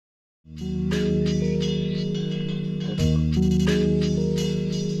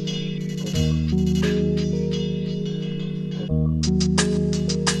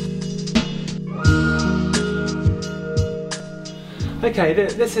Okay,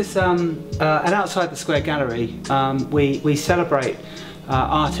 this is an outside the square gallery. We celebrate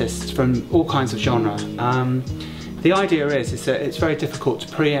artists from all kinds of genre. The idea is that it's very difficult to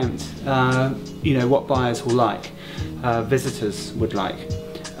preempt, you know, what buyers will like, visitors would like,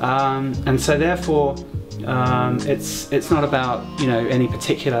 and so therefore it's not about, you know, any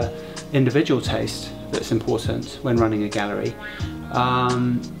particular individual taste that's important when running a gallery.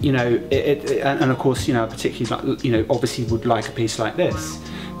 You know, and of course, you know, particularly, you know, obviously would like a piece like this.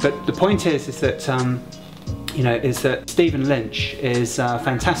 But the point is that you know, is that STEVEN Lynch is a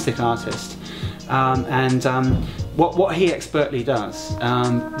fantastic artist, and what he expertly does,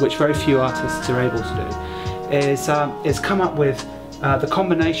 which very few artists are able to do, is come up with the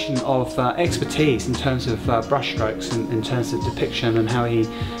combination of expertise in terms of brushstrokes and in terms of depiction and how he,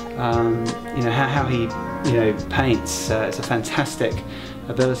 you know, how he, you know, paints. It's a fantastic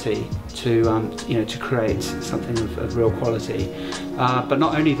ability to, you know, to create something of real quality. But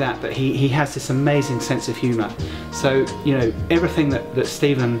not only that, but he has this amazing sense of humour. So, you know, everything that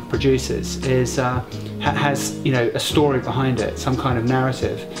STEVEN produces is has, you know, a story behind it, some kind of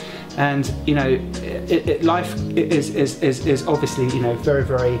narrative. And, you know, life is obviously, you know, very,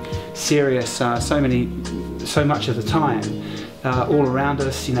 very serious. So much of the time, all around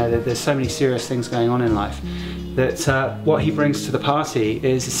us, you know, there's so many serious things going on in life, that what he brings to the party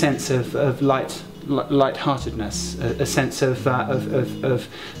is a sense of light-heartedness, a sense of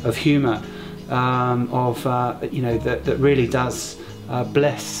humour, you know, that really does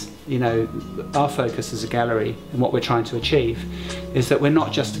bless, you know, our focus as a gallery. And what we're trying to achieve is that we're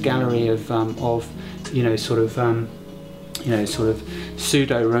not just a gallery of you know, sort of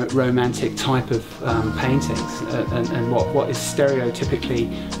pseudo-romantic type of paintings, and what is stereotypically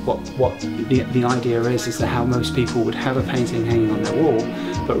what the idea is that how most people would have a painting hanging on their wall,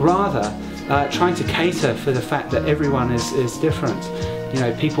 but rather trying to cater for the fact that everyone is different. You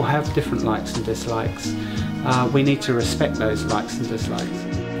know, people have different likes and dislikes. We need to respect those likes and dislikes.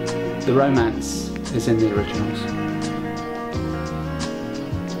 The romance is in the originals.